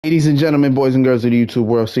Ladies and gentlemen, boys and girls of the YouTube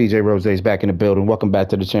world, CJ Rose is back in the building. Welcome back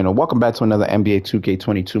to the channel. Welcome back to another NBA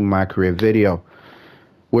 2K22 My Career video,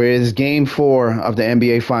 where it's Game 4 of the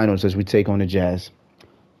NBA Finals as we take on the Jazz.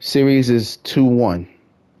 Series is 2-1.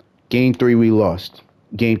 Game 3 we lost.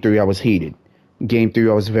 Game 3 I was heated. Game 3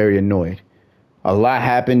 I was very annoyed. A lot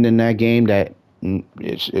happened in that game that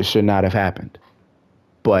it should not have happened.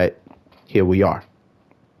 But here we are.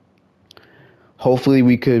 Hopefully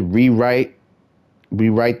we could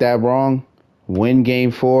rewrite that wrong, win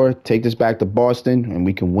Game 4, take this back to Boston, and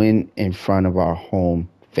we can win in front of our home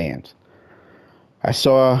fans. I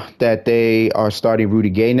saw that they are starting Rudy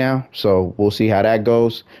Gay now, so we'll see how that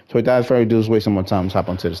goes. So without further ado, let's waste some more time. Let's hop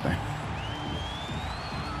onto this thing.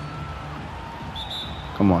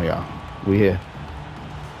 Come on, y'all. We here.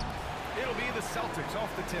 It'll be the Celtics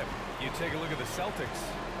off the tip. You take a look at the Celtics.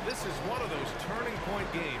 This is one of those turning point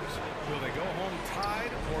games. Will they go home tied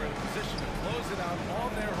or in a position to close it out on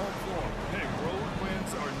their home floor? Hey, road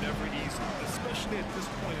wins are never easy, especially at this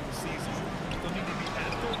point in the season. They'll need to be at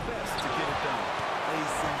their best to get it done. A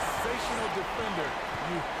sensational defender.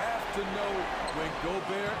 You have to know when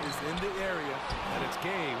Gobert is in the area. And it's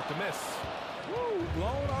Gay with the miss. Woo,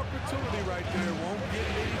 blown opportunity right there. Won't get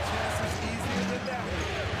many chances easier than that one.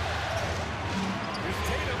 Here's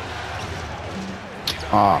Tatum.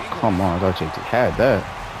 Oh, come on. I thought JT had that.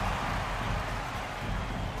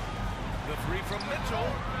 The three from Mitchell.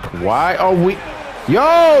 Why are we...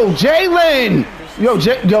 Yo, Jalen! Yo,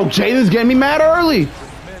 Jalen's getting me mad early.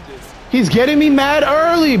 He's getting me mad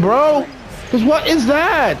early, bro. Because what is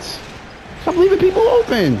that? Stop leaving people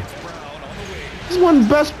open. This is one of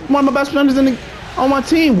my best friends on my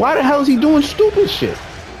team. Why the hell is he doing stupid shit?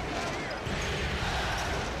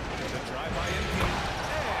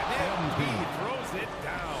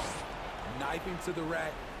 Knifing to the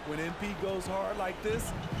rack. When MP goes hard like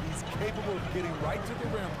this, he's capable of getting right to the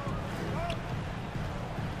rim.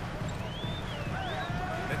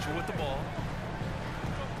 Mitchell with the ball.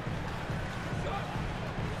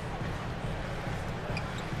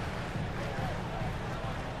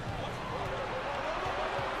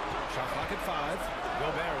 Shot clock at 5.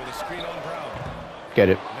 Gobert with a screen on Brown. Get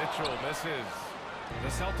it. Mitchell misses. The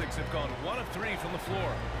Celtics have gone 1 of 3 from the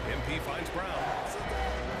floor. MP finds Brown.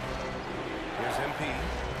 Here's MP.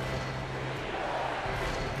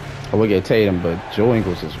 I would get Tatum, but Joe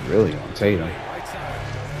Ingles is really on Tatum. Right side.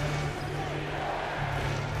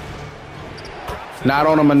 Not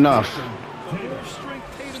on him enough.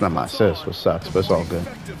 It's not my assist, which sucks, but it's all good.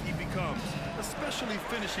 Effective he becomes, especially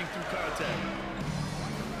finishing through contact.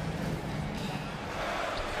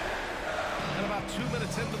 And about 2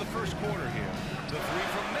 minutes into the first quarter here. The three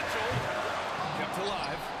from Mitchell. Kept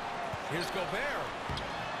alive. Here's Gobert.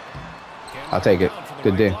 I'll take it.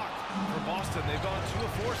 Good day. For Boston, they've gone 2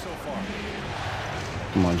 of 4 so far.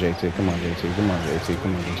 Come on, JT. Come on, JT. Come on, JT.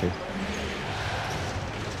 Come on, JT.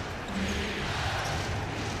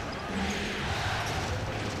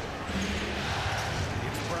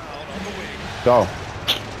 It's Brown on the wing. Go.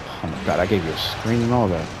 Oh my God, I gave you a screen and all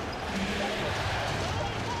that.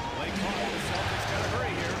 Late clock. The Celtics got to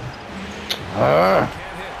hurry here. Ah.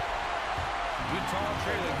 Can't hit. Utah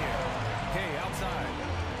trailing here. Kay outside.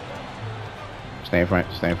 Stay in front.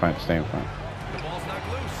 Stay in front. Stay in front. The ball's knocked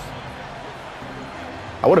loose.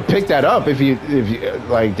 I would have picked that up if you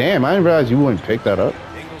like. Damn, I didn't realize you wouldn't pick that up.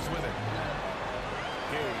 Ingles with it.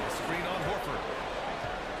 Kay, a screen on Horford.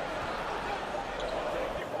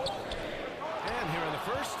 And here in the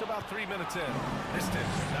first, about 3 minutes in. Missed it.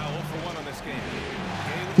 Now 0 for 1 on this game.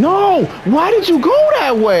 Kay with No, why did you go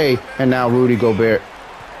that way? And now Rudy Gobert.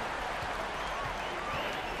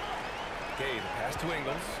 Kay, the pass to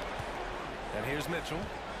Ingles. And here's Mitchell.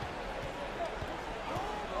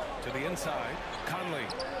 To the inside. Conley.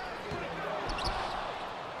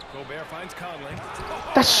 Gobert finds Conley.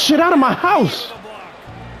 That shit out of my house. The block.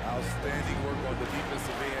 Outstanding work on the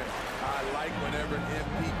defensive end. I like whenever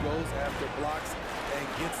MP goes after blocks and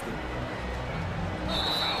gets them.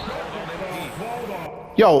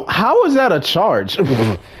 Yo, how is that a charge?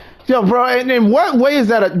 Yo, bro, and in what way is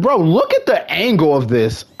that a... Bro, look at the angle of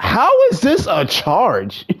this. How is this a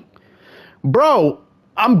charge? Bro,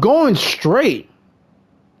 I'm going straight.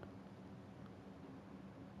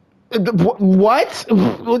 What?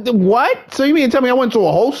 What? So you mean to tell me I went to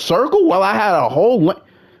a whole circle while I had a whole...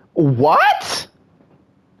 What?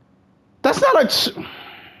 That's not a... That's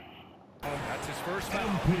his first foul.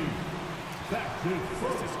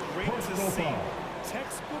 This is great to see.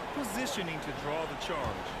 Textbook positioning to draw the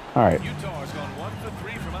charge. All right. Utah has gone 1 for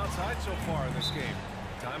 3 from outside so far in this game.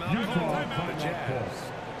 Timeout called. The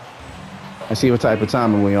Jazz. Let's see what type of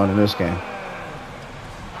timing we on in this game. All right.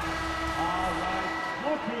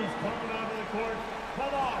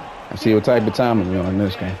 I see what type of time we're on in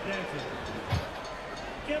this game.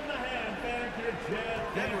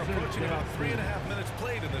 Then we're approaching about 3.5 minutes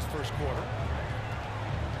played in this first quarter.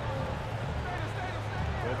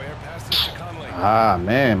 Gobert passes to Conley. Ah,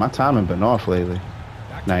 man, my timing been off lately.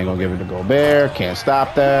 Now you're going to give it to Gobert. Can't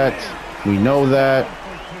stop that. We know that. Two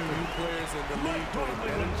players in the league do a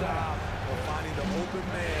better job of finding the open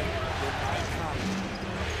man than Mike Conley.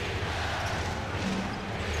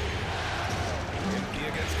 MP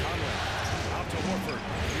against Conley. Out to Horford.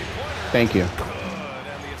 Three-pointer. Thank you. Good,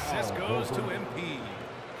 and the assist goes to MP.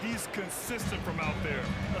 He's consistent from out there,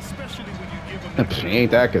 especially when you give him He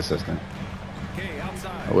ain't that consistent. Gay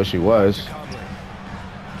outside. I wish he was. Conley.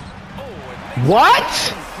 Oh, and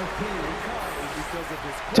What?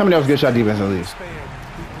 Tell me that was good shot defense at least. He plays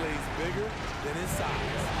bigger than his size.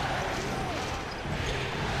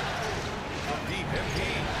 deep MP.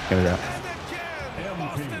 Give it up. And again,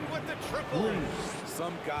 Boston with the triple.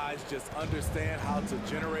 Some guys just understand how to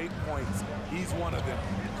generate points. He's one of them.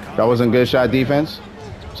 That wasn't good shot defense.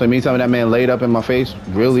 So you mean something that man laid up in my face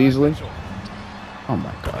real easily? Oh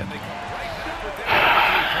my God. And they come right back with their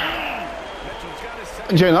Mitchell's got his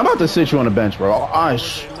second. Jalen, I'm about to sit you on the bench, bro. A little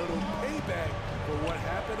payback for what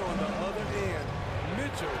happened on the other end.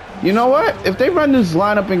 Mitchell. You know what? If they run this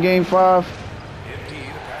lineup in Game 5, MP, the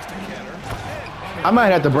pass to Kenner. I might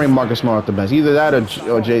have to bring Marcus Smart off the bench. Either that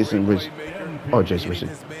or Jason Rich. Oh, Jason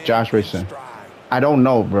Richardson. Josh Richardson. I don't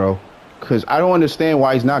know, bro. Because I don't understand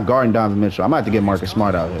why he's not guarding Donovan Mitchell. I might have to get Marcus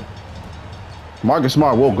Smart out here. Marcus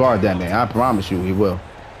Smart will guard that man. I promise you he will.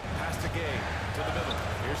 Pass to Gay to the middle.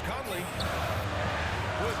 Here's Conley.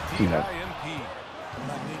 Good Yeah. DI MP. I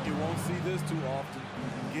think you won't see this too often.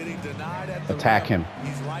 Getting denied at the Attack rim. him.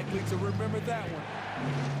 He's likely to remember that one.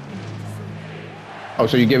 Oh,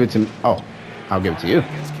 so you give it to me? Oh, I'll give it to you.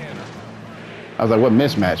 Against Kenner. I was like, what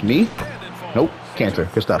mismatch? Me? And in fall. Nope. Cantor.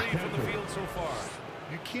 Good stuff. Three from the field so far.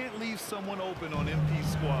 You can't leave someone open on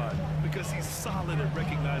MP's squad because he's solid at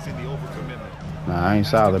recognizing the overcommitment. Nah, I ain't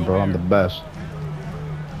solid, bro. I'm the best.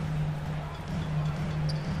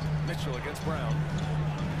 Mitchell against Brown.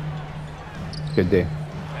 Good day.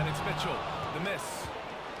 And it's Mitchell. The miss.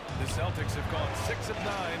 The Celtics have gone 6 of 9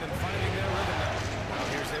 and finding their rhythm now. Now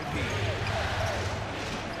here's MP.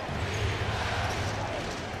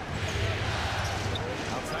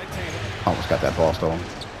 Outside Tatum. Almost got that ball stolen. Back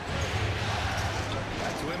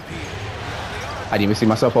to MP. I didn't even see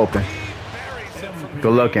myself open. He buries it from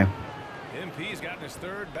Good looking. MP's gotten his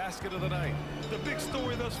third basket of the night. The big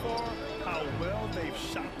story thus far, how well they've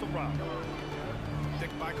shot the rock.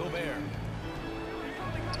 Picked by Gobert.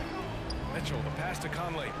 Mitchell, the pass to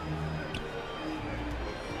Conley.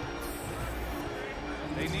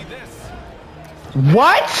 They need this.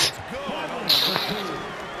 What?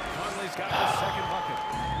 Conley's got the second bucket.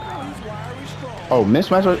 Oh,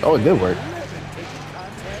 mismatch? Oh, it did work.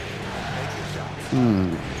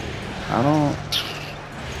 I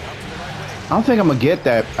don't think I'm gonna get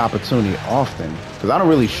that opportunity often because I don't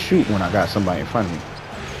really shoot when I got somebody in front of me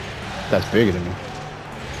that's bigger than me.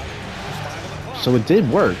 So it did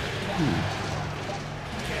work.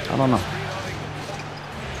 I don't know.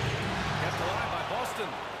 Kept alive by Boston.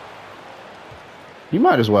 You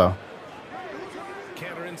might as well.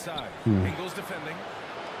 Cantor inside. Ingles defending.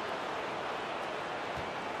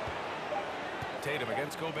 Tatum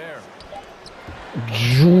against Gobert. Now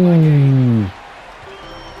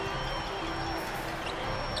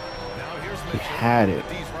here's Mitchell. Had it.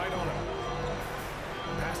 D's right on him.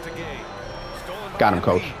 Pass to Gay. Stolen by Got him, MP.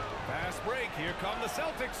 coach. Fast break. Here come the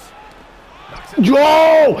Celtics. Knocks it.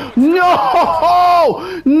 Yo!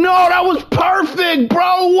 No! No, that was perfect,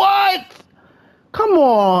 bro. What? Come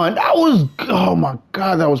on. That was, oh my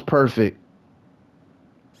God, that was perfect.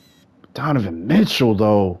 Donovan Mitchell,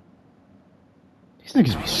 though. These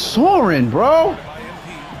niggas be soaring, bro. By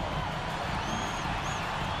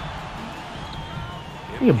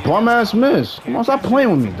MP. You a bum ass miss. Come on, stop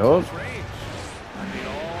playing with me, dog. Range. I mean,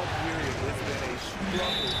 all period, it's been a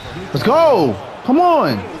struggle for Let's go. Come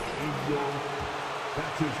on.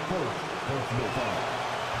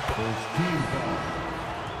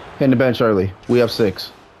 Hitting the bench early. We have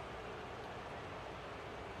 6.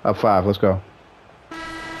 Up 5. Let's go.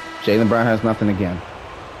 Jaylen Brown has nothing again.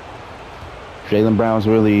 Jaylen Brown's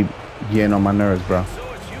really getting on my nerves, bro.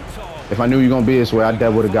 So it's Utah If I knew you were going to be this way, I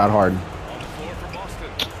dead would have got Harden. on the floor for Boston.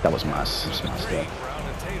 That was my step. Brown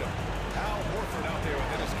and Tatum. Al Horford out there with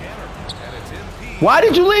Dennis Canner. And it's MP. Why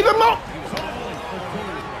did you leave him up?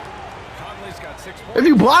 Conley's got 6 points. If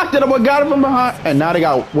you blocked it, I would have got it from behind. And now they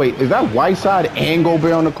got, wait, is that Whiteside and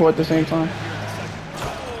Gobert on the court at the same time?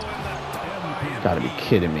 Gotta be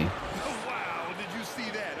kidding me. Oh, wow, did you see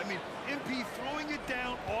that? I mean, MP throwing it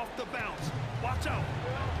down off the bounce. Watch out.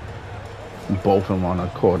 Both of them on the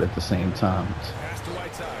court at the same time. Pass to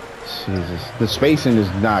Whiteside. Jesus. The spacing is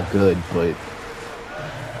not good, but it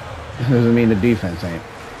doesn't mean the defense ain't.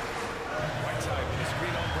 Whiteside with a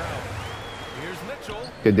screen on Brown. Here's Mitchell.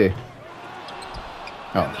 Good day.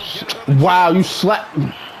 Oh, shit. Wow, you slapped.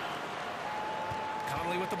 Conley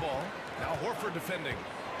with the ball. Now Horford defending.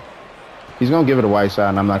 He's going to give it a Whiteside,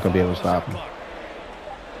 and I'm not going to be able to stop him.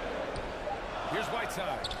 Here's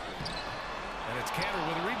Whiteside. And it's Cantor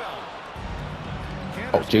with a rebound.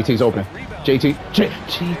 Oh, JT's open. JT.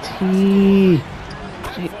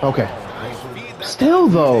 Okay. Still,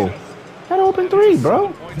 though. That open three,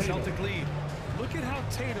 bro. Celtic lead. Look at how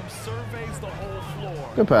Tatum surveys the whole floor.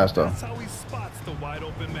 Good pass, though. That's how he spots the wide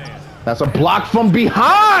open man. That's a block from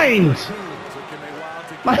behind.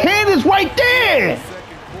 My hand is right there.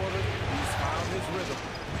 Second quarter, he's found his rhythm.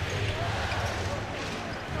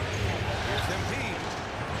 Here's MP.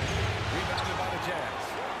 Rebounded by the Jazz.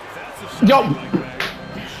 That's a Yo. shot like that.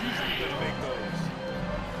 He's usually gonna make those.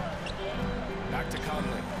 Back to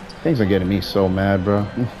Conley. Things are getting me so mad, bro.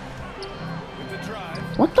 With the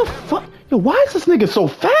drive. What the fuck? Yo, why is this nigga so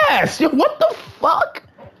fast? Yo, what the fuck?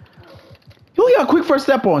 Yo, he got a quick first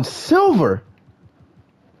step on Silver.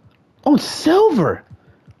 On Silver.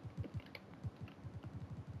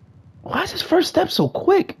 Why is his first step so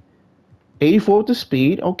quick? 84 with the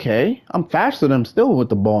speed. Okay. I'm faster than him still with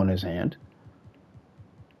the ball in his hand.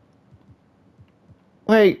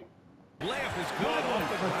 Wait. Layup is good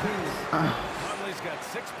off the glass. Conley's got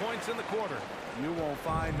 6 points in the quarter. You won't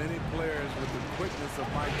find many players with the quickness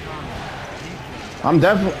of Mike Conley. I'm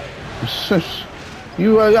definitely...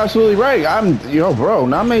 You are absolutely right. Yo, bro,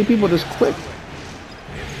 not many people this quick.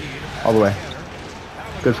 All the way.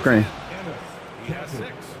 Good screen. He has 6.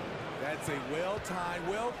 That's a well-timed,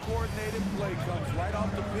 well-coordinated play. Comes right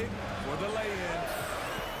off the pick for the lay-in.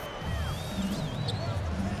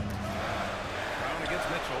 Brown against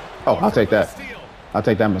Mitchell. Oh, I'll take that. Steal. I'll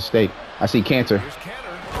take that mistake. I see Cantor. Here's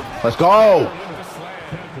Cantor. Let's go. The slam.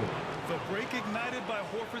 The break ignited by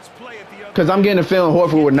Horford's play at the other Because I'm getting a feeling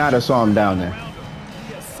Horford would not have saw him down there. around him.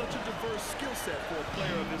 He has such a diverse skill set for a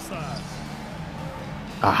player of his size.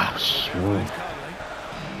 Ah, shit. Finds Conley.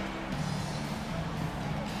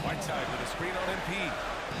 Whiteside with a screen on MP.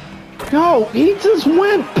 Yo, he just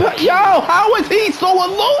went. Yo, how is he so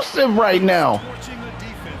elusive right now? Torching a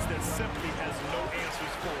defense that simply has no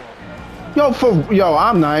answers for him. Yo,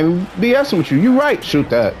 I'm not even BSing with you. You right. Shoot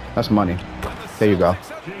that. That's money. There you go.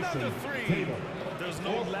 Another three. There's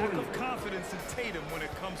no lack of confidence in Tatum when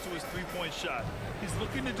it comes to his three-point shot. He's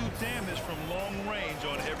looking to do damage from long range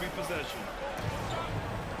on every possession.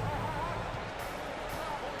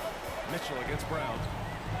 Mitchell against Brown.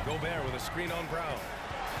 Gobert with a screen on Brown.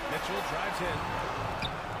 Mitchell drives in.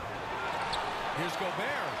 Here's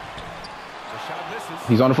Gobert. The shot misses.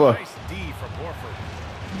 He's on the floor. Nice D from Horford.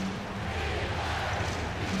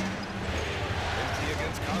 Empty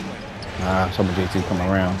against Conley. Ah, some of JT come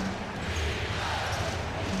around.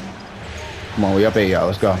 Come on, we up 8, y'all.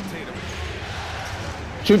 Let's go. Tatum.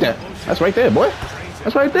 Shoot that. That's right there, boy.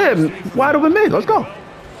 That's right there. Wide open mid. Let's go.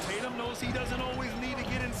 Tatum knows he doesn't always need to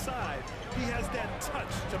get inside. He has that touch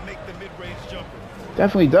to make the mid-range jumper.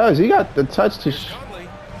 Definitely does. He got the touch to. Conley.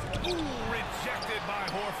 Ooh, rejected by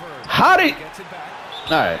Horford. How did? Gets it back.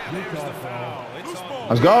 All right. There's the foul. It's on.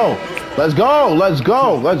 Let's go. Let's go. Let's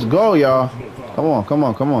go. Let's go, y'all. Come on. Come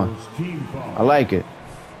on. Come on. I like it.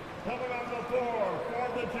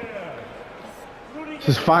 This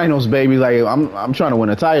is finals, baby. Like I'm trying to win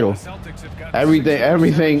a title. Celtics have got Every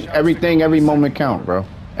moment count, bro.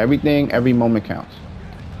 Every moment counts.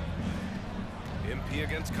 MP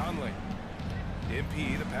against Conley.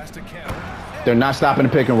 MP, the pass to Cantor. They're not stopping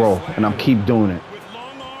the pick and roll, and I'm keep doing it. With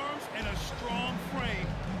long arms and a strong frame.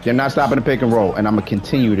 They're not stopping the pick and roll, and I'm gonna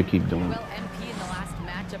continue to keep doing it. Well, MP in the last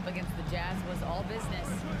matchup against the Jazz was all business.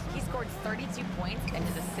 He scored 32 points, and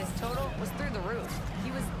his assist total was through the roof. He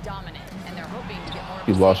was dominant, and they're hoping to get more.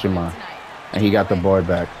 You lost your mind, and he got the board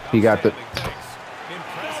back. He got the.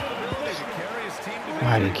 Impressive ability to carry his team to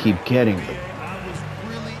Why do you keep getting them? I was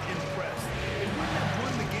really impressed. He wouldn't have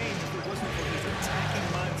won the game if it wasn't for his attacking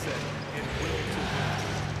mindset and will to win.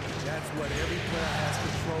 That's what every player has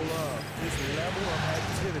control of. This level of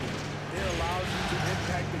activity. It allows you to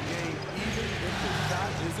impact the game even if the shot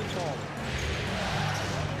isn't falling.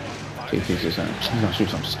 JT's just he's gonna shoot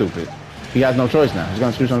something stupid. He has no choice now. He's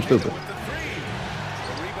gonna shoot something stupid. with the three.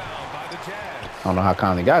 The rebound by the Jazz. I don't know how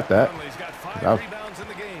Conley got that. Conley's got 5 I- rebounds in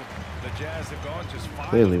the game. The Jazz have gone just 5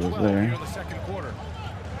 Clearly of was 12 there. here in the second quarter.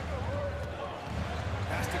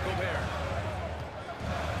 Pass to Gobert.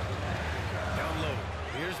 Down low.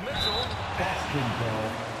 Here's Mitchell.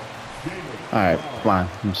 All right, fine.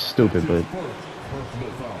 I'm stupid, but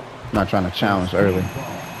I'm not trying to challenge early.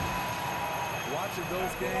 Watching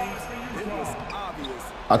those games, it was obvious.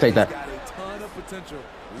 I'll take that. He's got a ton of potential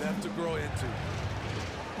left to grow into.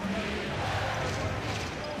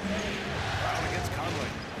 Brown against Conley.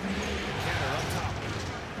 Cannon up top.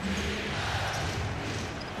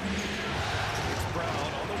 It's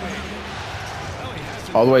Brown on the wing. Well, he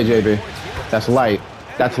has All the way, JB. That's light.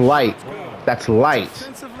 That's light. That's light.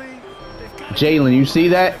 Defensively, they've got Jalen, you see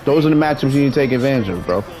that? Those are the matchups you need to take advantage of,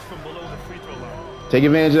 bro. goals from below the free throw line. Take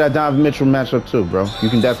advantage of that Donovan Mitchell matchup too, bro. You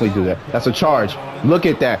can definitely do that. That's a charge. Look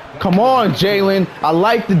at that. Come on, Jalen. I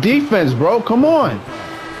like the defense, bro. Come on.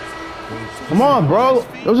 Come on, bro.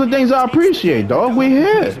 Those are things I appreciate, dog. We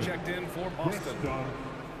here. checked in for Boston.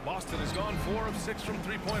 Boston has gone 4 of 6 from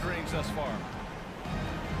three-point range thus far.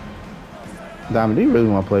 Donovan, do you really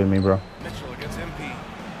want to play with me, bro? Mitchell against MP.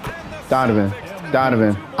 And the Donovan. Celtics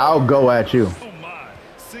Donovan. I'll go at you. Oh my,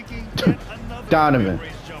 sinking yet another Donovan.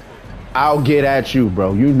 mid-range jumper. I'll get at you,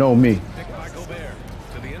 bro. You know me. picked by Gobert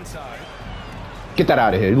to the inside. Get that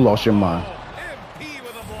out of here. You lost your mind. MP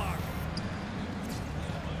with a block.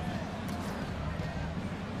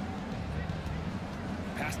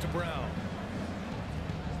 Pass to Brown.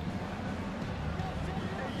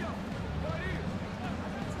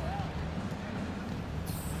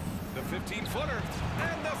 The 15-footer.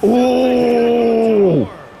 And the Ooh.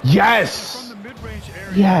 From Yes. the mid-range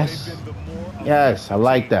area, Yes. they've been the more Yes. I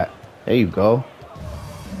like that. There you go.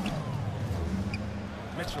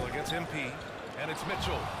 Mitchell against MP. And it's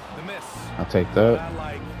Mitchell. The miss. I'll take I that.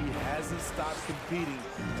 like he hasn't stopped competing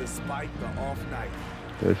despite the off night.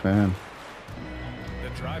 Good for him. The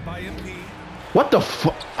drive by MP. What the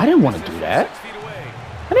fuck? I didn't want to do that. 6 feet away.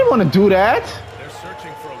 I didn't want to do that. They're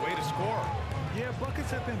searching for a way to score. Yeah,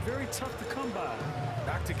 buckets have been very tough to come by.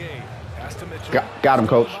 Back to Gabe. Pass to Mitchell. Got him,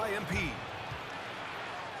 coach. By MP.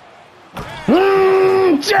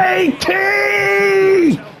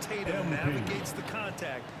 JT! How Tatum navigates the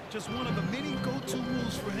contact. Just one of the many go-to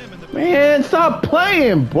moves for him in the Man, stop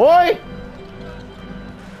playing, boy.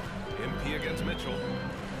 MP against Mitchell.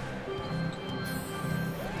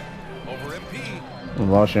 Over MP. You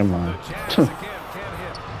lost your mind. Jazz again can't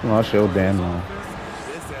hit. Lost your damn mind.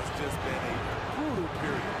 This has just been a brutal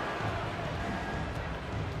period.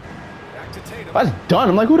 Back to Tatum. That's done.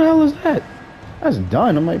 I'm like, who the hell is that? That's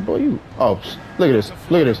done. I'm like, boy, you. Oh, look at this.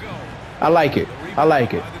 Look at this. I like it. I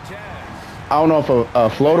like it. By the Jazz. I don't know if a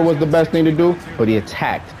floater was the best thing to do, but he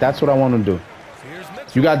attacked. That's what I want to do. Here's Mitchell.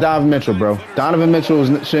 You got Donovan Mitchell, bro. Donovan Mitchell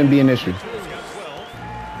shouldn't be an issue. He's got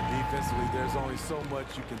 12. Defensively, there's only so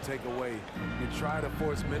much you can take away. You try to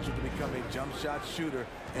force Mitchell to become a jump shot shooter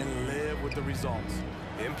and live with the results.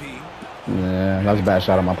 MP. Yeah, that was a bad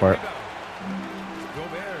shot on my part.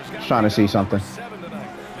 Gobert's got Trying to see something. 7 tonight.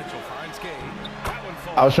 Mitchell finds Gabe. That one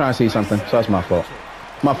falls. I was trying to see something, so that's my fault.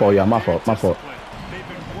 My fault, y'all. My fault. My fault. They've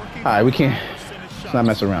been working All right, we can't. percentage Let's shots. not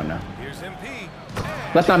mess around now. Here's MP.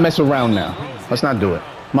 Let's not mess around now. Let's not do it.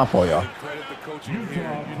 My fault, y'all. Credit the coach in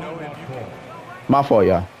here. You know if you can. My fault,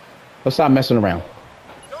 y'all. Let's stop messing around.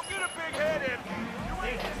 Don't get a big head in.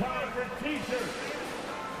 It's time for t-shirts.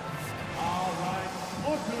 All right,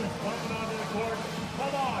 look who's coming onto the court.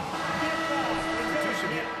 Come on, get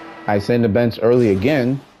back. I send the bench early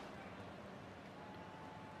again.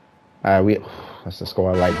 All right, that's the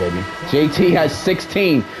score I like, baby. JT has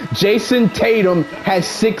 16. Jason Tatum has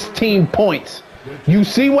 16 points. You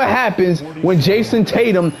see what happens when Jason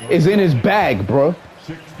Tatum is in his bag, bro.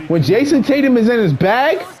 When Jason Tatum is in his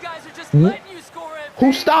bag, Those guys are just letting you score it.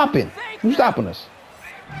 who's stopping? Who's stopping us?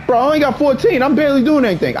 Bro, I only got 14. I'm barely doing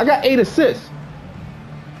anything. I got 8 assists.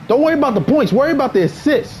 Don't worry about the points. Worry about the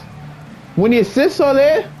assists. When the assists are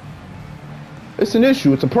there, it's an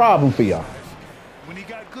issue. It's a problem for y'all. When he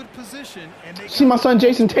got good position and they See my son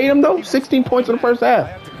Jason Tatum, though? 16 points in the first half.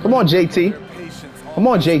 Come on, JT. Come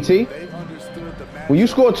on, JT. They understood the match. When you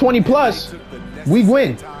score 20 plus, we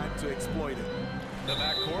win. Time to exploit it. The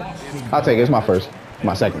backcourt is I'll take it. It's my first.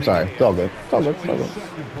 My second, sorry. It's all good. It's all good. It's all good.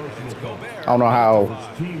 I don't know how.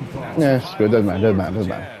 Yeah, it's good. Doesn't matter. Doesn't matter. Doesn't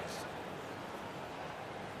matter.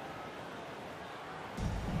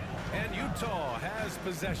 And Utah has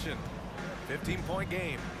possession. 15-point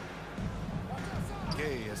game.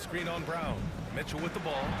 Gay, a screen on Brown. Mitchell with the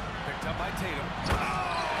ball. Picked up by Tatum.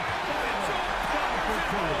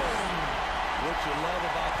 What you love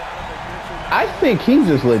about Donovan Mitchell, I think he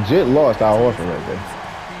just legit lost our Horford right there.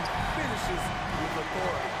 he finishes with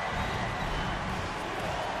authority.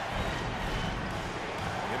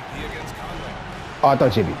 MP against Conley. Oh, I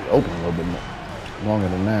thought JB would be open a little bit more. Longer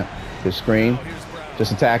than that. Good screen. Here's Brown.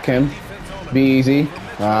 Just attack him. Be easy.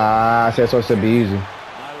 Ah, I said so. It should be easy. I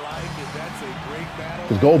like it. That's a great battle.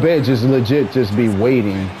 Because Gobert just legit just be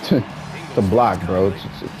waiting to block, bro.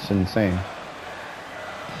 It's insane.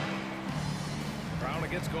 Brown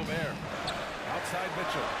against Gobert. Outside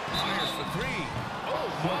Mitchell. Fires for three. Oh,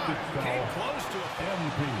 my. Came close to a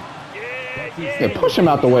Yeah, push him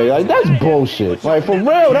out the way. Like, that's bullshit. Like, for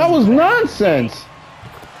real, that was nonsense.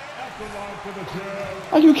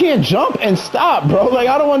 Like, you can't jump and stop, bro. Like,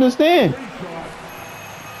 I don't understand.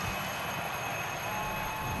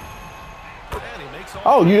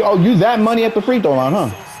 Oh, you that money at the free throw line, huh?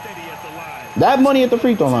 That money at the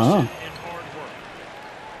free throw line, huh?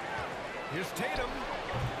 Here's Tatum.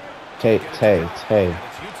 Tay,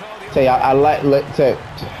 I like, Tay,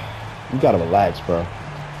 you gotta relax, bro.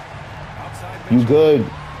 You good?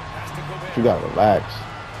 You gotta relax.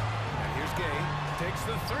 And here's Gay. Takes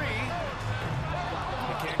the three.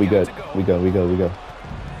 We good. We go.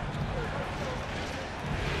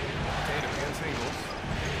 Tatum against Ingles.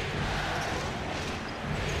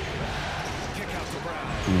 Kick out to Brown.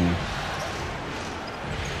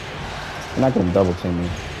 You're not gonna double team me.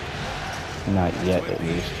 Not yet, at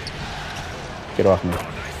least. Get off me. Nice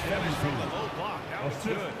finish from the low block. That was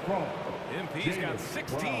good. MP's got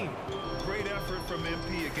 16. Great effort from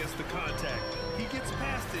MP against the contact. He gets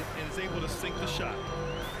past it and is able to sink the shot.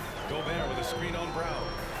 Gobert with a screen on Brown.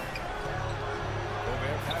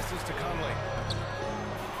 Gobert passes to Conley.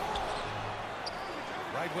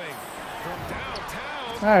 Right wing from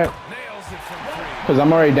downtown. All right. Nails it from three. Because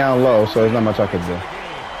I'm already down low, so there's not much I could do. So often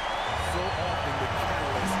the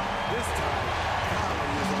catalyst. This time,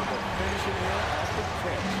 Conley is on the finishing end of the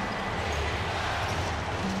catch.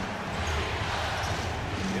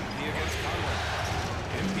 MP against Conley.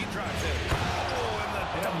 MP drives in. Oh, and the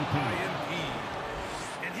dunk by MP.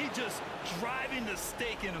 And he just driving the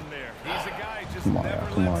stake in him there. He's a guy just Come on, never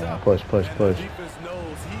y'all. Come on, lets y'all. up. Push. Defense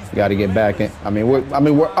knows he's You got to get back in. I mean, we're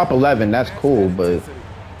up 11. That's cool, but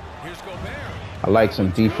Here's Gobert. I like some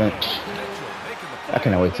defense. I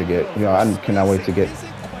cannot wait to get. I cannot wait to get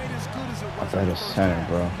a better center,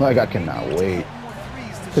 bro. Like, I cannot wait.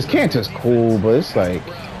 Cause Cantor's cool, but it's like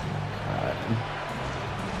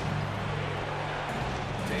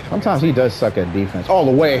sometimes he does suck at defense. All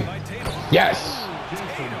the way. Yes.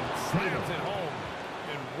 Slams it home.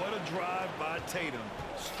 And what a drive by Tatum.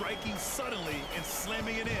 Striking suddenly and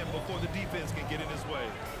slamming it in before the defense can get in his way.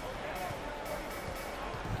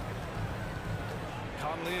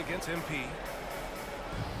 Conley against MP.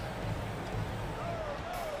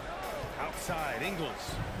 Outside,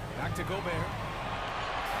 Ingles. Back to Gobert.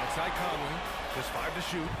 Outside Conley. Just 5 to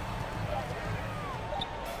shoot.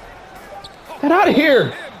 Get out of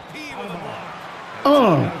here. MP with a block.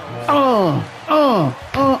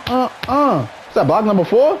 Is that block number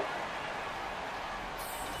 4?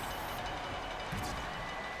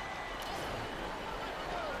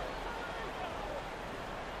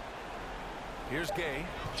 Here's Gay.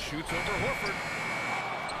 Shoots over Horford.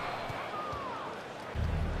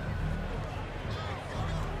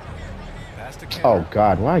 Pass to Cantor. Oh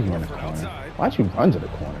God, why are you in the Horford corner? outside. Why'd you run to the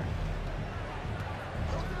corner?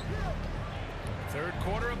 Third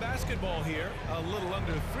quarter of basketball here. A little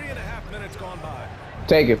under 3.5 minutes gone by.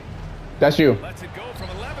 Take it. That's you. Lets it go from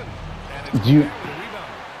 11. And it's You- Gobert with a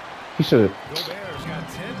rebound. He should have. Gobert's got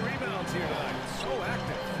 10 rebounds here tonight. So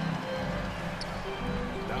active.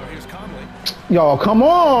 Now here's Conley. Yo, come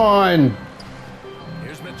on.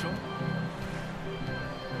 Here's Mitchell.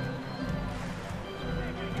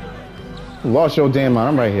 You lost your damn mind.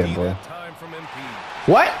 I'm right here, boy. Time from MP.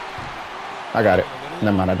 What? I got it.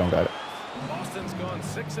 Never mind. I don't got it. Boston's gone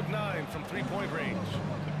 6 of 9 from 3-point range.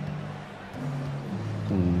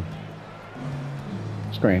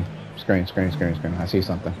 Screen. I see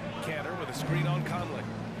something. Cantor with a screen on Conley.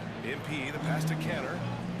 MP, the pass to Cantor.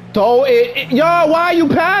 Throw it. Yo, why are you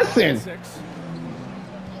passing? 6.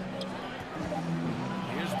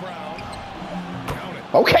 Here's Brown. Count it.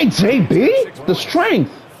 Okay, JB. The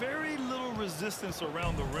strength. Very little resistance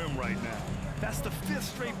around the rim right now. That's the 5th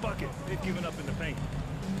straight bucket they've given up in the paint.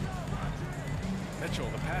 Mitchell,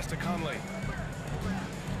 the pass to Conley.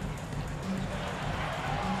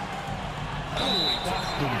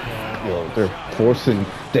 Yo, they're forcing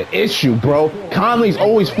the issue, bro. Conley's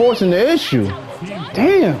always forcing the issue.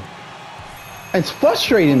 Damn. It's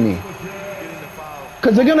frustrating me.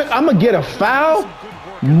 Because I'm gonna get a foul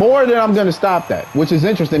more than I'm gonna stop that, which is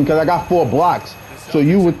interesting because I got 4 blocks. So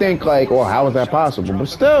you would think like, oh, how is that possible? But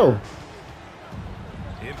still,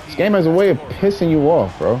 this game has a way of pissing you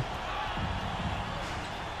off, bro.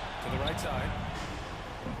 To the right side.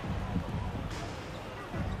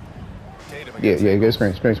 Tatum Yeah, against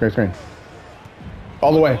good screen.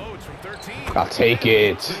 All the way. Loads from 13. I'll take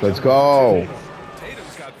it. Let's go.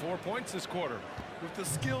 Tatum's got 4 points this quarter. With the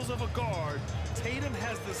skills of a guard, Tatum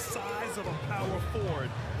has the size of a power forward.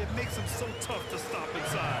 It makes him so tough to stop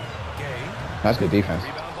inside. Gay. That's good defense.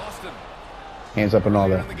 Rebound Boston. Hands up and all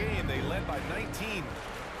Earlier that. in the game, they led by 19.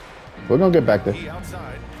 We're going to get back there. He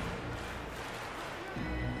outside.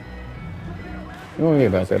 We're going to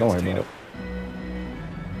get back there. Don't worry about it.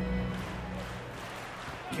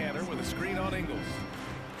 Canner with a screen on Ingles.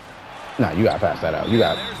 Nah, you got to pass that out. You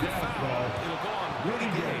got There's the foul. It'll go on Rudy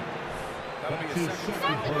Gay. That'll be a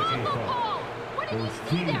second foul. First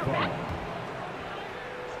team foul.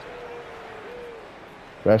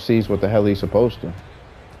 Ref sees what the hell he's supposed to.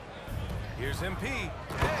 Here's MP.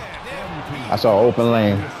 I saw an open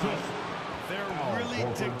lane. They're really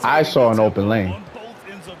dictating I saw an the open tempo lane. on both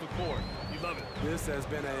ends of the court. You love it. This has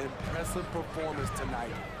been an impressive performance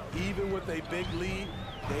tonight. Even with a big lead,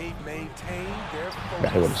 they've maintained their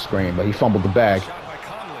Got hit with a focus. screen, but he fumbled the bag. Shot by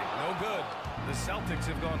Conley. No good. The Celtics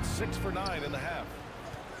have gone 6 for 9 in the half.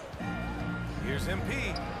 Here's MP.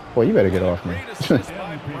 Boy, you better get off me. Great assist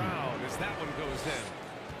by Brown as that one goes in.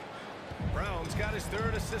 Brown's got his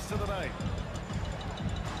 3rd assist of the night.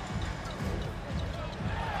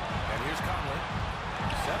 And here's Conley.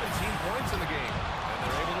 17 points in the game.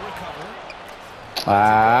 And they're able to recover.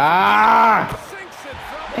 Ah! Sinks it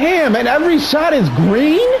from Damn, and every shot is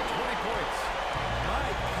green? 20 points.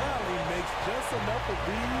 MyCareer makes just enough of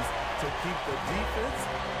these to keep the defense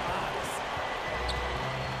honest.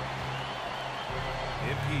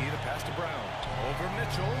 MP to pass to Brown. Over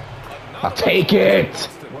Mitchell. Another I'll take it.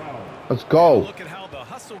 Let's go. Look at how the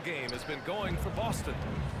hustle game has been going for Boston.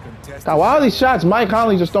 Contested Now, why are these shots shots Mike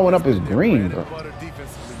Conley just throwing up his green, bread bro? and butter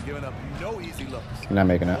defensively, giving up no easy looks. You're not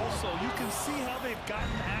making that. Also, you can see how they've gotten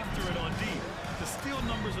after it on D. The steal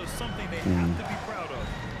numbers are something they Hmm. have to be proud of.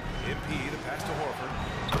 MP to pass to Horford.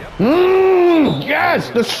 Yep. Yes,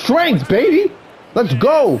 the strength, baby. Let's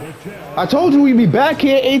go. I told you we'd be back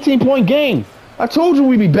here, 18-point game. I told you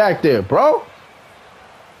we'd be back there, bro.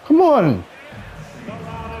 Come on. The round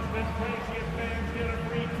has been crazy and fans get a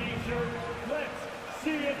free t-shirt. Let's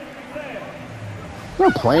see it there. We're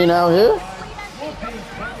not playing out here. Look who's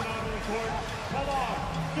coming onto the court. Come on,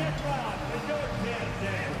 get round and your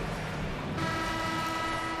chance.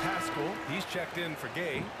 Pascal, he's checked in for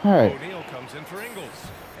Gay. All right. O'Neal comes in for Ingles.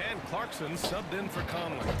 And Clarkson subbed in for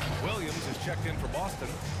Conley. Williams is checked in for Boston.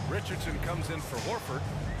 Richardson comes in for Horford.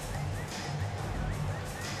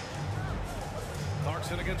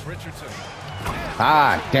 Clarkson against Richardson.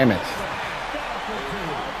 Ah, damn it.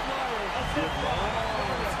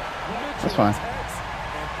 That's fine.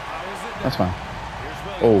 That's fine.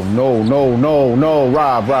 Here's Oh, Williams. no, no, no, no.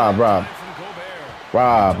 Rob. From Gobert.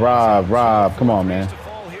 Rob. Come on, man. To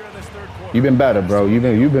fall here in this third quarter. You've been better, bro.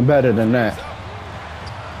 You've been better than that.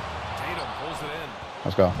 Tatum pulls it in.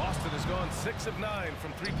 Let's go. Boston has gone 6 of 9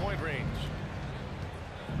 from three-point range.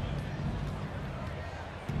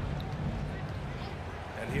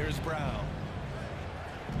 And here's Brown.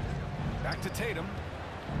 Back to Tatum.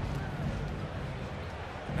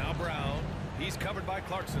 Now Brown. He's covered by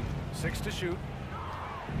Clarkson. 6 to shoot.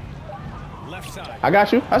 Left side. I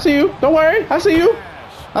got you. I see you. Don't worry. I see you.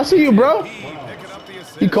 I see you, bro. Picking up the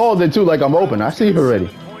assist. He called it too like I'm open. I see you already.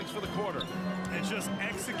 7 points for the quarter. And just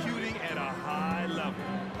executing at a high level.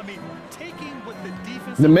 I mean, taking what the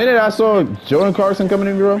defense. The minute I saw Jordan Clarkson coming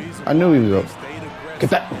in, bro, I knew he was up. Stayed aggressive. Get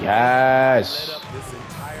that. Led Yes. up this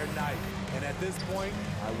entire night. And at this point,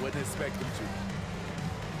 I wouldn't expect them to.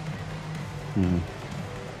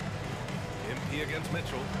 MP against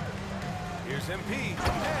Mitchell. Here's MP.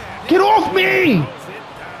 Get off me. Throws it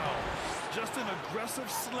down. Just an aggressive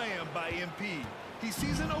slam by MP. He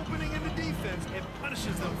sees an opening in the defense and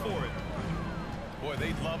punishes them for it. Boy,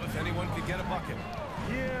 they'd love if anyone could get a bucket.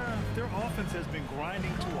 Yeah, their offense has been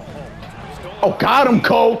grinding to a halt. Stolen Oh, got him,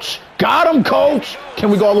 coach. Got him, coach. Can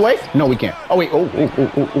we go all the way? No, we can't. Oh, wait. Oh.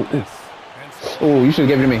 And Oh, you should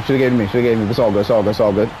have given it to me. Should have given it to me. Should have given it to me. It's all good. It's all good. It's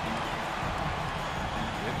all good.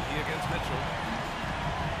 MP against Mitchell.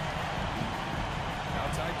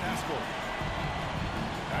 Outside Pascal.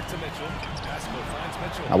 Back to Mitchell. Pascal finds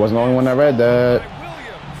Mitchell. I wasn't the only one that read that. By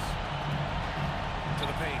Williams. To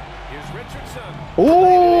the paint. Here's Richardson.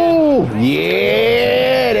 Ooh,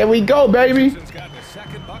 yeah. There we go, baby. Richardson's gotten a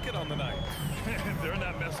second bucket on the night. They're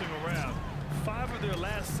not messing around. 5 of their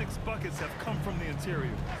last 6 buckets have come from the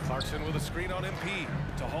interior. Clarkson with a screen on MP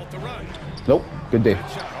to halt the run. Nope. Good day. Good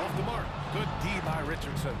shot off the mark. Good D by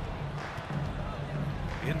Richardson.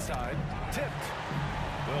 Inside. Tipped.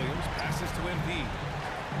 Williams passes to MP.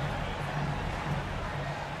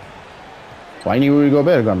 Why you need Rudy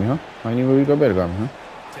Gobert to guard me, huh? Why you need Rudy Gobert to guard me, huh?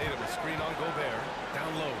 Tatum a screen on Gobert.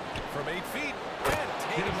 Down low from 8 feet.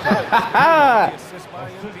 Assist by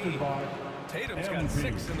MP. Tatum's got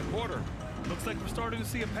 6 in the quarter. Looks like we're starting to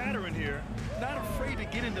see a pattern here. Not afraid to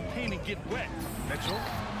get in the paint and get wet. Mitchell.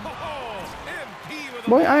 Oh, MP with a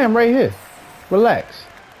Boy, I am right here. Relax.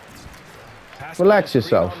 pass. Relax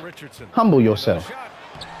yourself. On Richardson. Humble yourself. Shot.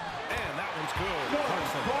 And that one's good.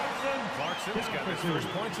 Clarkson's got his first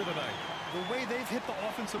points of the night. The way they've hit the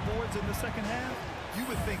offensive boards in the second half, you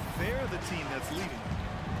would think they're the team that's leading.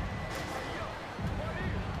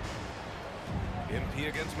 MP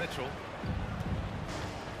against Mitchell.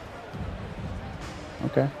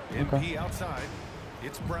 Okay. MP outside.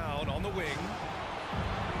 It's Brown on the wing.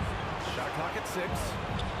 Shot clock at 6.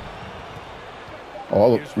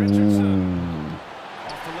 All Here's Richardson.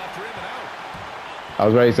 Off the left rim and out. I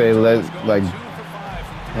was ready to say Let's go 2 for 5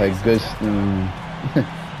 from good. today's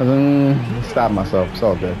Stop myself. It's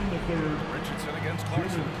all good. Richardson against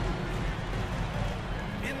Clarkson.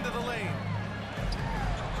 Into the lane.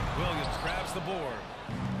 Williams grabs the board.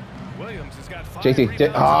 Williams has got 5 rebounds.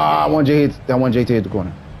 I want JT hit the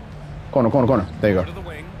corner. Corner. There you To go. the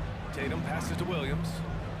wing. Tatum passes to Williams.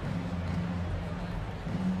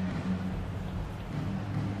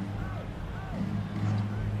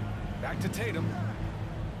 Back to Tatum.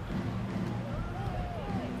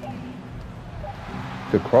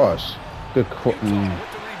 Good cross. Good cross. With the rebound.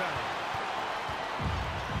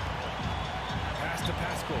 Pass to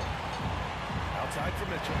Pascal. Outside for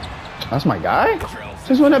Mitchell. That's my guy?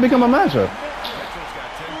 Since when that become a matchup? Mitchell's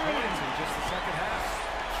got 10 points in just the second half.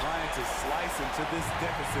 Trying to slice into this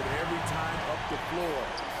deficit every time up the floor.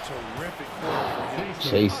 Terrific play for him.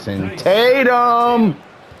 Jason Tatum.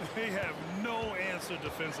 They have no answer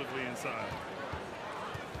defensively inside.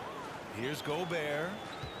 Here's Gobert.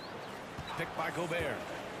 Picked by Gobert.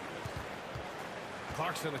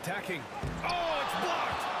 Clarkson attacking. Oh, it's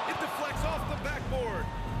blocked. It deflects off the backboard.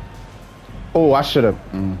 Oh, I should have.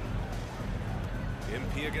 MP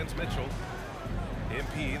against Mitchell.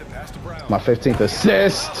 MP, the pass to Brown. My 15th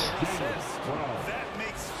assist. Assist. That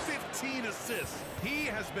makes 15 assists. He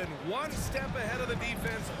has been one step ahead of the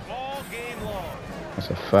defense all game long. That's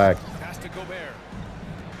a fact. Pass to Gobert.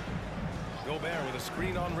 Gobert with a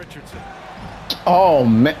screen on Richardson. Oh,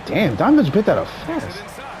 man. Damn, Donovan bit that up Takes fast. it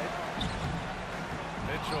inside.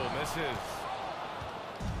 Mitchell misses.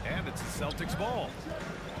 And it's the Celtics ball.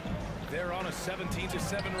 They're on a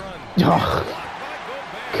 17-7 run. Oh, Blocked by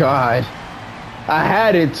Gobert. God. I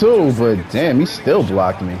had it too, but damn, he still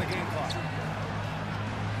blocked me. And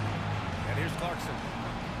here's Clarkson.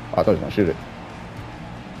 I thought he was going to shoot it.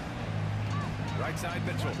 Right side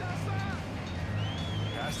Mitchell.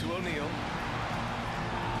 Pass to O'Neal.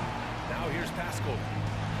 Now here's Pascal.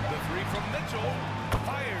 The 3 from Mitchell.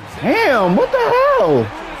 Fires it. Damn, what the hell? Mitchell's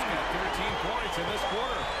got 13 points in this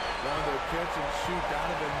quarter. Another catch and shoot.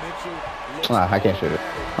 Donovan Mitchell looks I can't shoot it.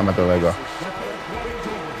 I'm going to let it go.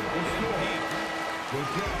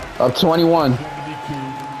 Up 21.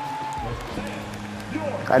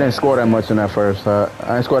 I didn't score that much in that first. I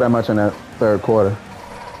didn't score that much in that third quarter.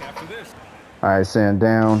 After this, All right, sitting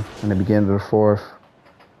down in the beginning of the fourth.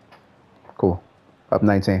 Cool. Up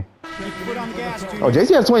 19. Oh, JT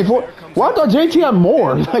has 24. Well, I thought JT had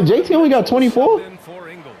more. Like, JT only got 24? in for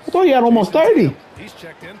Ingles. I thought he had almost 30. He's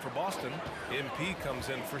checked in for Boston. MP comes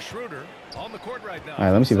in for Schroeder on the court right now. All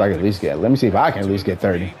right, let me see if I can at least get. Let me see if I can at least get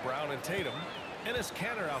 30. Brown and Tatum. Ennis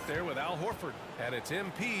Kanter out there with Al Horford. And it's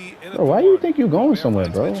MP in Bro, why do you think you're going somewhere,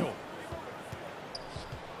 bro?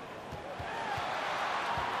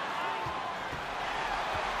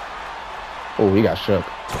 Oh, he got shook.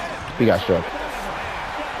 He got shook.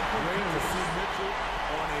 great to see Mitchell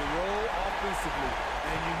on a roll offensively.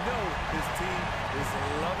 And you know his team is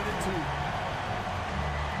loving it too.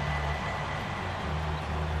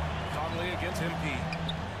 Conley against MP.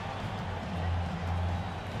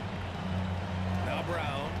 Now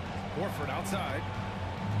Brown. Horford outside.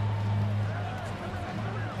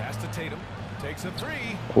 Pass to Tatum. Takes a 3.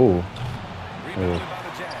 Ooh. Rebounded by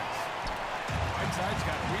the Jazz. Whiteside's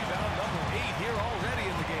got rebound number 8 here already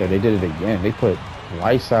in the game. Yeah, they did it again. They put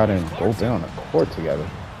Whiteside and Gobert on the court together.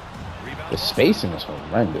 Rebound The spacing is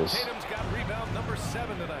horrendous. Tatum's got rebound number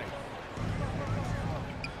 7 tonight.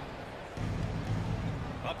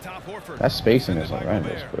 Up top, Horford. That spacing is Defended by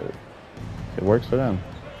horrendous, Gobert. but it works for them.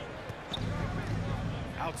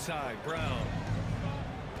 Outside, Brown.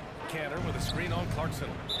 Kanter with a screen on Clarkson.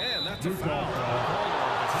 And that's a foul.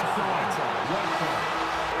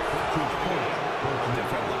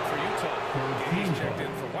 Different look for Utah. He's checked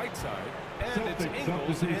in for Whiteside. And it's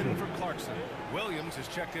Ingles in for Clarkson. Williams is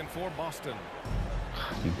checked in for Boston.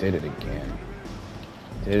 He did it again.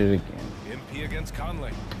 Did it again. MP against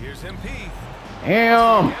Conley. Here's MP.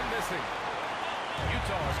 Damn! And missing.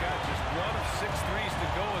 Utah's got just 1 of 6 threes to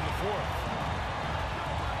go in the fourth.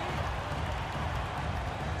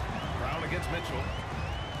 Brown against Mitchell.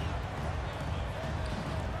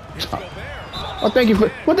 Here's Gobert. Well,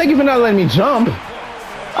 thank you for not letting me jump.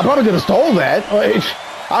 I probably could have stole that. Like,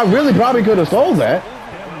 I really probably could have stole that.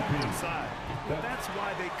 That's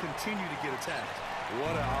why they continue to get attacked.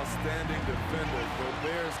 What an outstanding defender.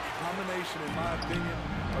 Gobert's combination, in my opinion,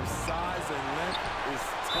 of size and length is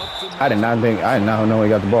tough to match. I did not know he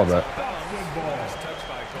got the ball back. Nice touch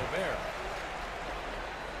by Gobert.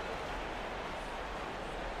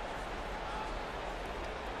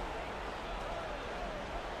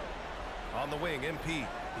 On the wing, MP.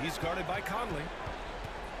 He's guarded by Conley.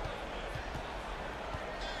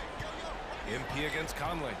 MP against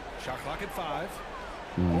Conley. Shot clock at 5.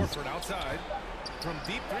 Horford outside. From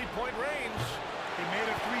deep three-point range. He made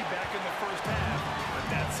a 3 back in the first half, but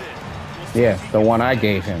that's it. We'll see Yeah, if he the can one I finish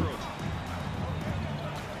gave the him. stroke.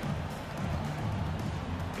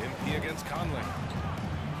 MP against Conley.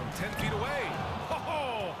 From 10 feet away.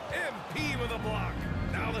 Oh, MP with a block.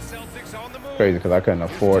 Now the Celtics on the move. Crazy because I couldn't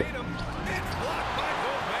afford. Tatum. It's blocked by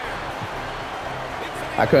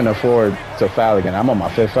Gobert. I couldn't afford to foul again. I'm on my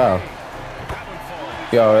 5th foul. That one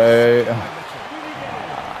falls. Yo,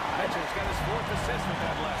 Mitchell's got his 4th assist with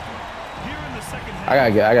that last one. Here in the second half, I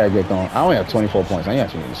gotta get going. I only have 24 points. I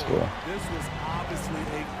actually need to score. This was obviously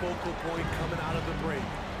a focal point coming out of the break.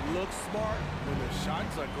 Look smart when the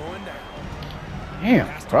shots are going down. Damn,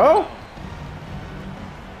 bro.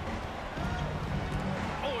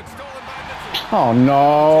 Oh, it's stolen by Mitchell. Oh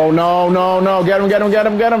no. Get him.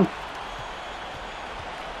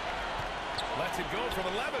 Lets it go from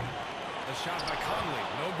 11. The shot by Conley.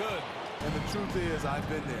 No good. And the truth is, I've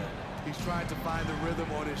been there. He's trying to find the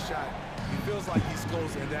rhythm on his shot. He feels like he's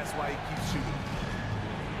close, and that's why he keeps shooting.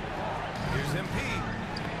 Here's MP.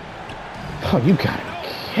 Oh, you gotta be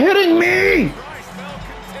kidding me. Dry spell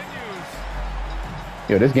continues.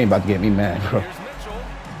 Yo, this game about to get me mad, bro. Here's Mitchell.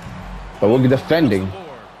 But we're defending. Across the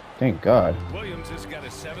board. Thank God. Williams has got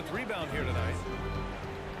his 7th rebound here tonight.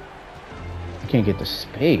 I can't get the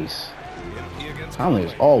space. MP against Conley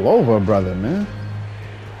is all over, brother, man.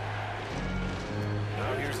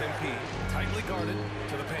 Now here's MP. Tightly guarded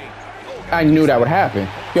to the paint. Oh, I knew that would happen.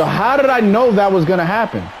 Yo, how did I know that was gonna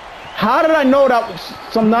happen? How did I know that was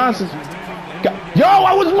some nonsense? Yo,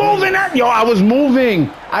 I was moving.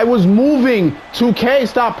 I was moving. 2K,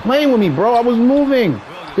 stop playing with me, bro. I was moving.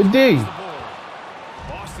 Good D. across the board.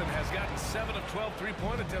 Boston has gotten 7 of 12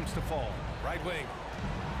 three-point attempts to fall. Right wing.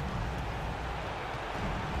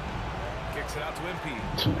 Kicks it out to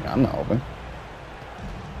MP. I'm not open.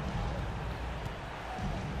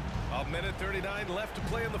 A minute 39 left to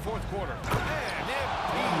play in the fourth quarter. And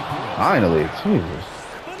MP. Finally, Jesus.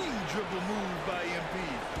 cunning dribble move by MP,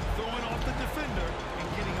 throwing off the defender and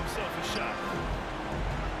getting himself a shot.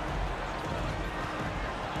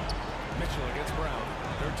 Mitchell against Brown.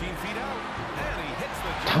 13 feet out. And he hits the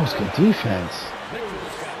That was good defense.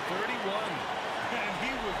 Mitchell's got 31. And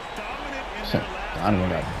he was dominant in Shit, their last Donovan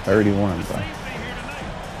play. got 31, bro. Same thing here tonight.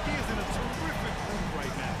 He is in a terrific group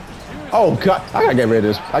right now. Oh God, I gotta get rid of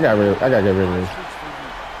this. I gotta get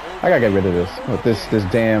rid of this. With this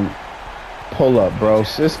damn pull-up, bro.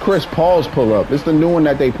 It's Chris Paul's pull-up. It's the new one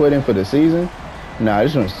that they put in for the season. Nah,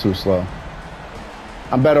 this one's too slow.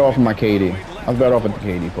 I'm better off with my KD. I'm better off with the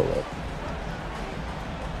KD pull-up.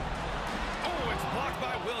 Oh, it's blocked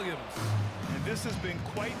by Williams. And this has been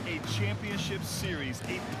quite a championship series,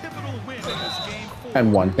 a pivotal win in this game 4.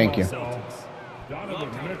 And one, thank you. Celtics. Donovan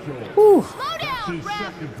Mitchell. Whew. Slow That's his down,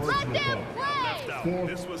 second ref. personal Let them foul. play. Left out.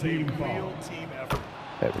 This was a Team real foul. team effort.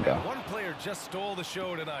 There we go. One player just stole the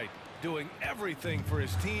show tonight, doing everything for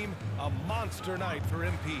his team. A monster night for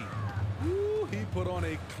MP. Woo, he put on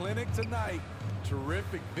a clinic tonight.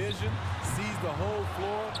 Terrific vision, sees the whole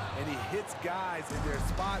floor, and he hits guys in their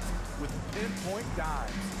spots with pinpoint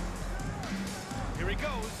dives. Here he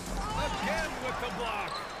goes, again with the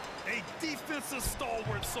block. A defensive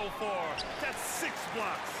stalwart so far. That's 6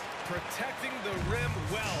 blocks. Protecting the rim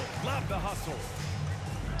well. Love the hustle.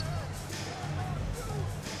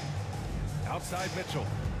 Outside Mitchell.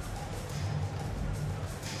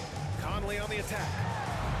 Conley on the attack.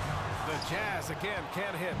 The Jazz again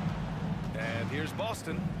can't hit. And here's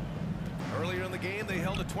Boston. Earlier in the game, they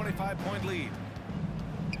held a 25-point lead.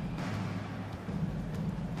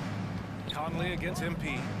 Conley against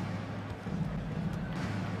MP.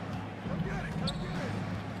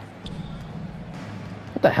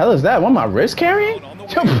 What the hell is that? What am I wrist carrying?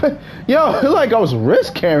 Yo, like I was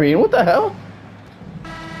wrist carrying. What the hell?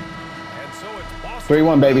 And so it's Boston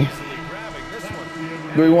 3-1, baby. easily grabbing this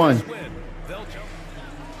one. 3-1. They'll jump.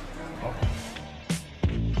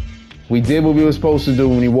 We did what we were supposed to do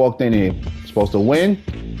when we walked in here. Supposed to win,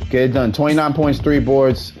 get it done. 29 points, 3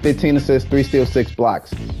 boards, 15 assists, 3 steals, 6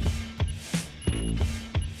 blocks.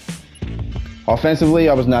 Offensively,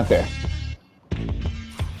 I was not there.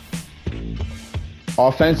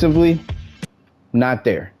 Offensively, not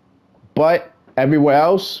there. But everywhere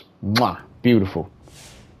else, mwah, beautiful.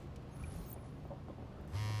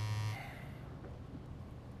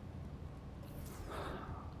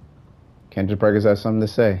 Kendrick Perkins has something to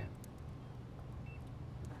say.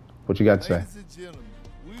 What you got to say? Ladies and gentlemen,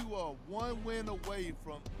 we were one win away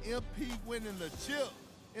from MP winning the chip,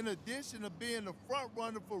 in addition to being the front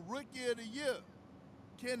runner for Rookie of the Year.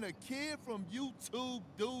 Can a kid from YouTube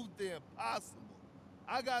do the impossible?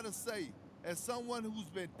 I gotta say, as someone who's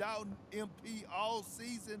been doubting MP all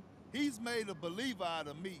season, he's made a believer out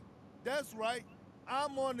of me. That's right,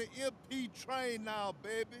 I'm on the MP train now,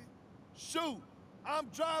 baby. Shoot, I'm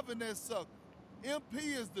driving that sucker.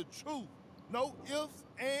 MP is the truth. No ifs,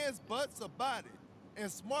 ands, buts about it.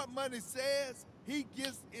 And Smart Money says he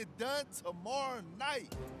gets it done tomorrow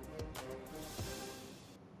night.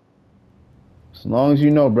 As long as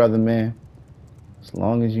you know, brother, man. As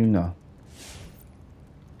long as you know.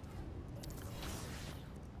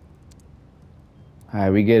 All right,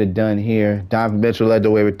 we get it done here. Donovan Mitchell led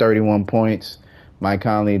the way with 31 points. Mike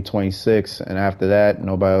Conley, 26. And after that,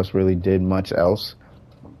 nobody else really did much else.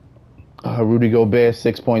 Rudy Gobert,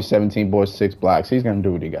 6 points, 17 boards, 6 blocks. He's going to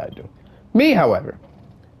do what he got to do. Me, however,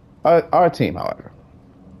 our team, however,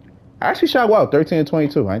 I actually shot well, 13 and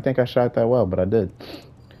 22. I didn't think I shot that well, but I did.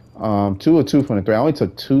 2 of 2 from the 3. I only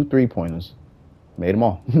took 2 3-pointers. Made them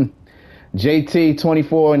all. JT,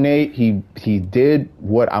 24 and 8. He did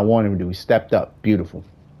what I wanted him to do. He stepped up. Beautiful.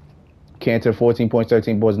 Cantor, 14 points,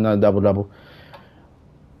 13 boards, another double-double.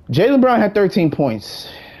 Jaylen Brown had 13 points.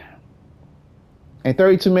 And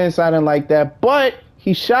 32 minutes, I didn't like that. But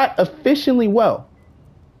he shot efficiently well.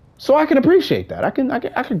 So I can appreciate that. I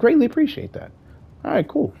can greatly appreciate that. All right,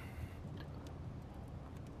 cool.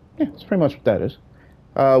 Yeah, that's pretty much what that is.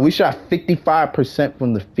 We shot 55%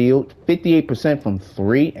 from the field, 58% from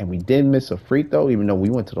 3, and we did miss a free throw, even though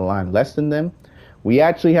we went to the line less than them. We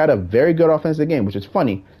actually had a very good offensive game, which is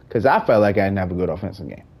funny because I felt like I didn't have a good offensive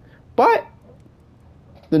game. But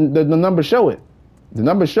the numbers show it. The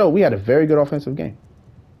numbers show we had a very good offensive game.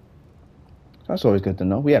 That's always good to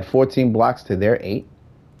know. We had 14 blocks to their 8.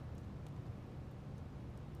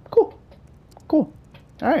 Cool. Cool.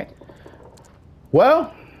 All right.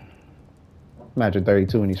 Well, imagine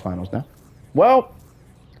 32 in these finals now. Well,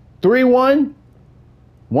 3-1.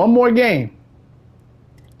 One more game.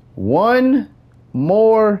 One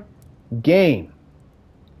more game.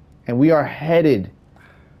 And we are headed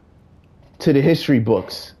to the history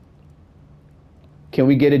books. Can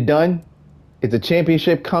we get it done? Is the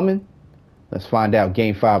championship coming? Let's find out.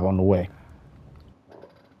 Game 5 on the way.